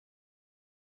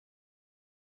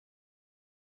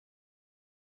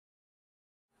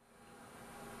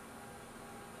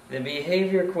The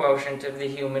behavior quotient of the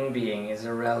human being is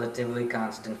a relatively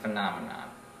constant phenomenon.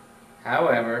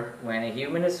 However, when a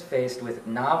human is faced with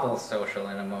novel social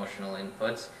and emotional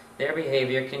inputs, their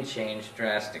behavior can change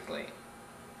drastically.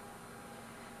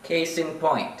 Case in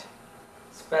point.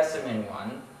 Specimen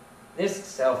 1. This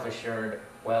self-assured,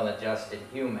 well-adjusted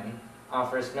human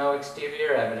offers no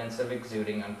exterior evidence of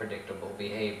exuding unpredictable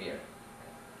behavior.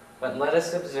 But let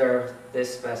us observe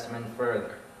this specimen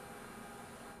further.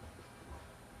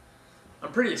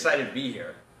 I'm pretty excited to be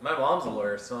here. My mom's a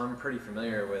lawyer, so I'm pretty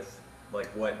familiar with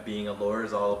what being a lawyer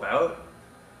is all about.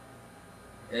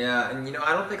 Yeah, and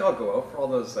I don't think I'll go out for all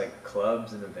those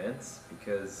clubs and events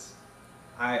because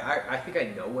I think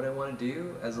I know what I want to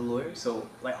do as a lawyer. So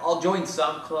I'll join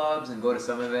some clubs and go to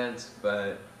some events,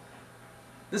 but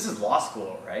this is law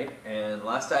school, right? And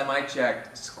last time I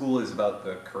checked, school is about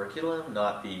the curriculum,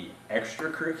 not the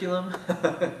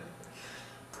extracurriculum.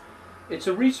 It's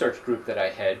a research group that I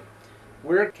head.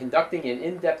 We're conducting an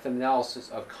in-depth analysis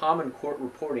of common court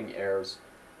reporting errors,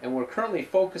 and we're currently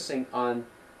focusing on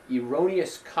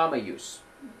erroneous comma use.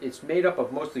 It's made up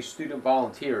of mostly student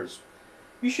volunteers.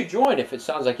 You should join if it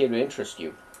sounds like it would interest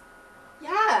you.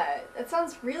 Yeah, that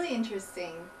sounds really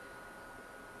interesting.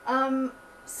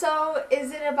 So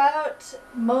is it about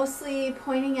mostly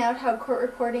pointing out how court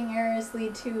reporting errors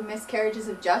lead to miscarriages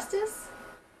of justice?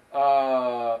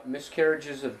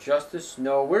 Miscarriages of justice?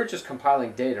 No, we're just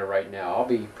compiling data right now. I'll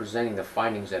be presenting the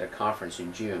findings at a conference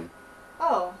in June.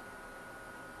 Oh.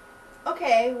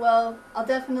 Okay, well, I'll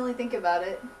definitely think about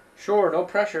it. Sure, no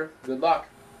pressure. Good luck.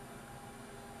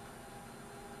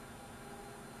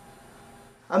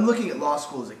 I'm looking at law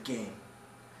school as a game.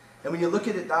 And when you look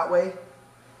at it that way,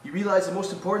 you realize the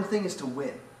most important thing is to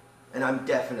win. And I'm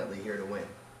definitely here to win.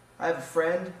 I have a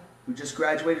friend who just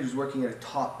graduated who's working at a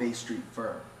top Bay Street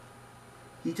firm.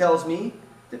 He tells me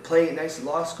that playing it nice at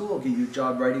law school will get you a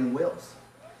job writing wills.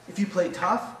 If you play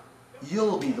tough,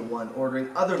 you'll be the one ordering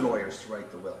other lawyers to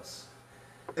write the wills.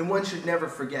 And one should never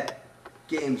forget,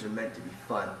 games are meant to be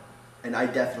fun. And I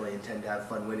definitely intend to have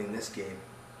fun winning this game.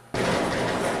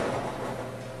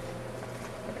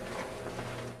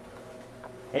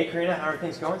 Hey Karina, how are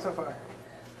things going so far?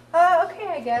 Okay,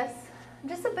 I guess. I'm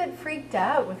just a bit freaked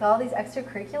out with all these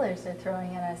extracurriculars they're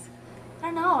throwing at us. I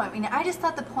don't know, I mean, I just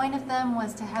thought the point of them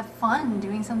was to have fun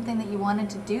doing something that you wanted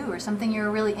to do or something you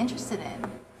were really interested in.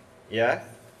 Yeah?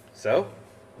 So?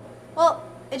 Well,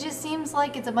 it just seems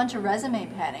like it's a bunch of resume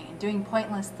padding and doing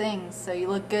pointless things so you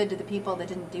look good to the people that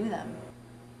didn't do them.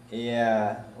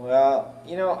 Yeah, well,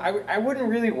 I wouldn't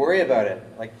really worry about it.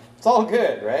 It's all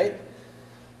good, right?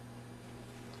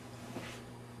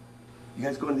 You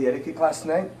guys going to the etiquette class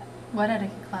tonight? What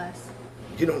etiquette class?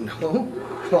 You don't know?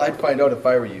 Well, I'd find out if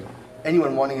I were you.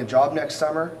 Anyone wanting a job next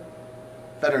summer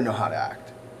better know how to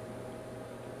act.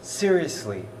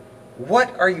 Seriously,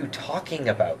 what are you talking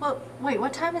about? Well, wait,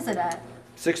 what time is it at?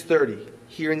 6:30,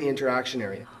 here in the interaction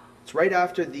area. It's right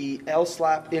after the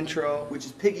LSLAP intro, which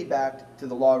is piggybacked to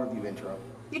the law review intro.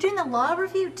 You're doing the law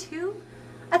review too?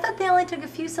 I thought they only took a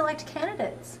few select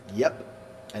candidates. Yep,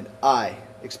 and I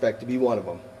expect to be one of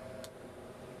them.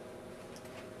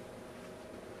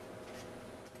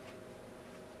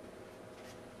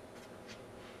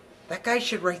 That guy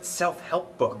should write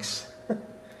self-help books.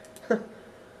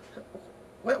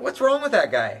 What's wrong with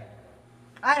that guy?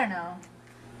 I don't know.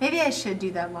 Maybe I should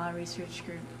do that law research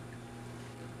group.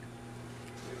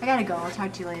 I gotta go. I'll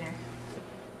talk to you later.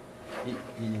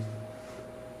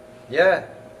 Yeah,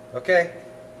 okay.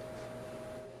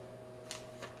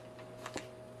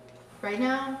 Right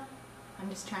now, I'm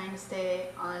just trying to stay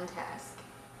on task.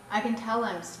 I can tell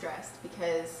I'm stressed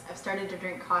because I've started to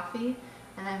drink coffee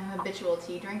and I'm a habitual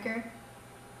tea drinker.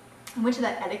 I went to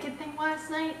that etiquette thing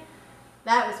last night.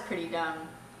 That was pretty dumb.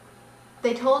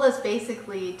 They told us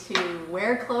basically to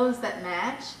wear clothes that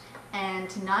match and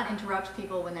to not interrupt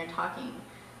people when they're talking.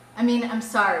 I mean, I'm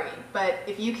sorry, but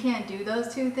if you can't do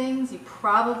those two things, you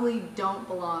probably don't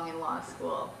belong in law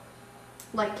school.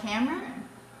 Like Cameron,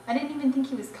 I didn't even think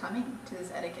he was coming to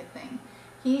this etiquette thing.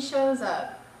 He shows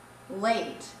up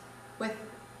late with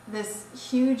this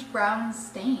huge brown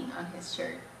stain on his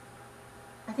shirt.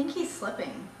 I think he's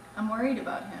slipping. I'm worried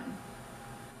about him.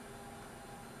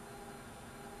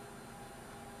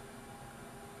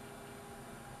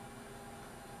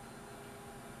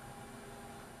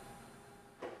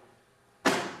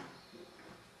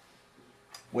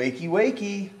 Wakey,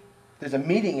 wakey. There's a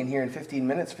meeting in here in 15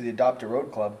 minutes for the Adopt a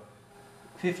Road Club.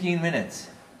 15 minutes.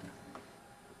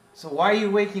 So why are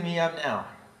you waking me up now?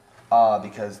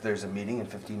 Because there's a meeting in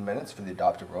 15 minutes for the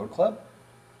Adopt a Road Club.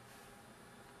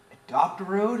 Adopt a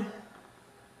road?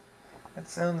 That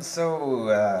sounds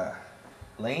so,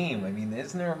 lame. I mean,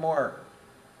 isn't there a more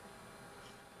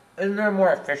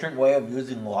efficient way of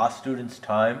using law students'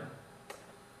 time?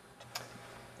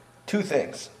 Two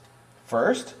things.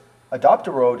 First, Adopt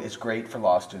a Road is great for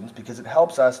law students because it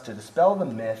helps us to dispel the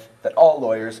myth that all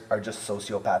lawyers are just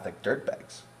sociopathic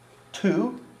dirtbags.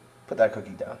 Two, put that cookie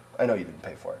down. I know you didn't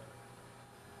pay for it.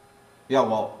 Yeah,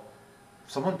 well,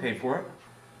 someone paid for it.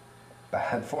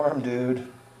 Bad form, dude.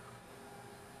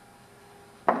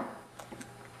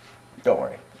 Don't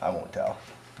worry, I won't tell.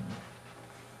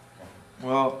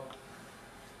 Well,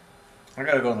 I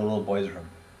gotta go to the little boy's room.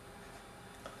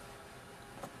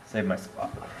 Save my spot.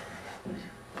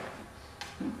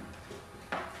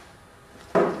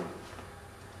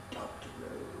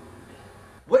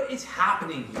 What is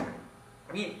happening here?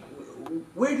 I mean,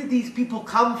 where did these people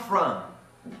come from?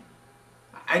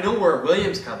 I know where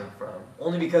William's coming from,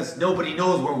 only because nobody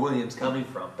knows where William's coming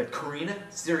from. But Karina,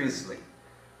 seriously,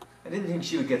 I didn't think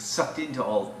she would get sucked into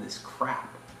all this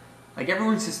crap. Like,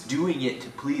 everyone's just doing it to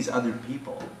please other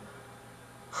people.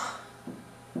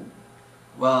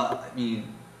 Well, I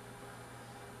mean,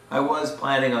 I was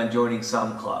planning on joining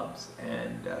some clubs,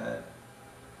 and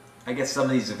I guess some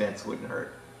of these events wouldn't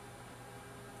hurt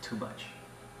too much.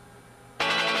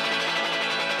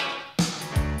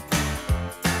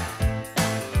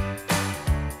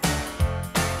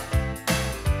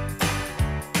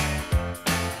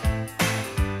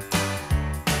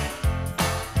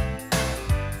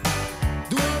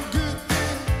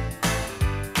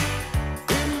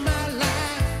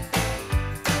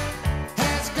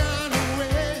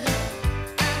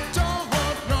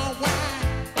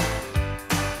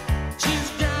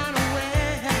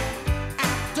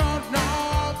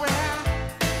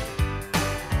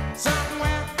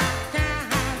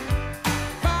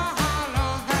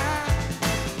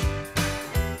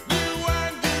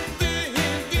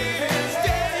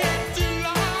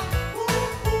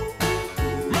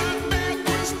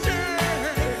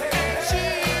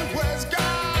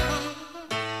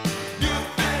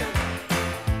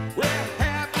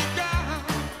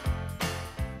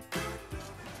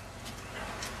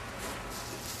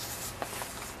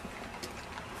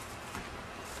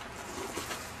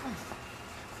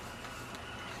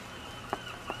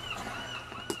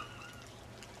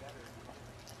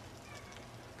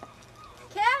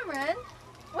 Cameron,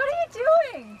 what are you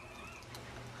doing?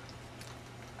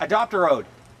 Adopt a Road.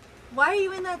 Why are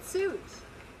you in that suit?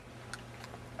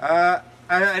 I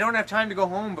don't have time to go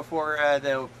home before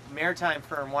the maritime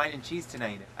firm Wine and Cheese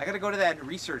tonight. I gotta go to that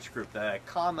research group, the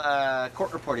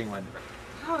court reporting one.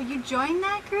 Oh, you joined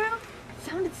that group? It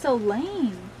sounded so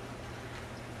lame.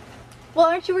 Well,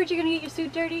 aren't you worried you're gonna get your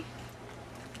suit dirty?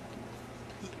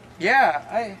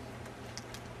 Yeah,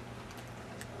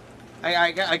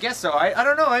 I guess so. I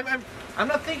don't know. I'm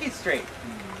not thinking straight.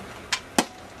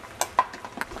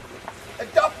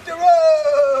 Adopt a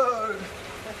Road!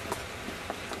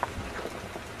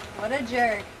 What a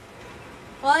jerk.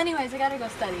 Well, anyways, I gotta go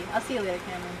study. I'll see you later,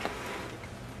 Cameron.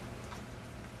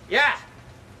 Yeah,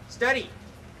 study.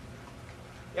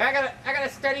 Yeah, I gotta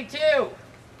study too.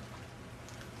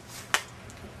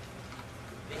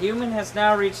 The human has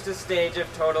now reached a stage of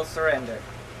total surrender,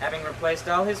 having replaced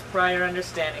all his prior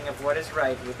understanding of what is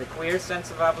right with a queer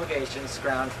sense of obligation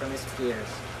scrounged from his peers.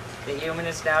 The human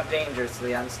is now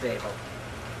dangerously unstable.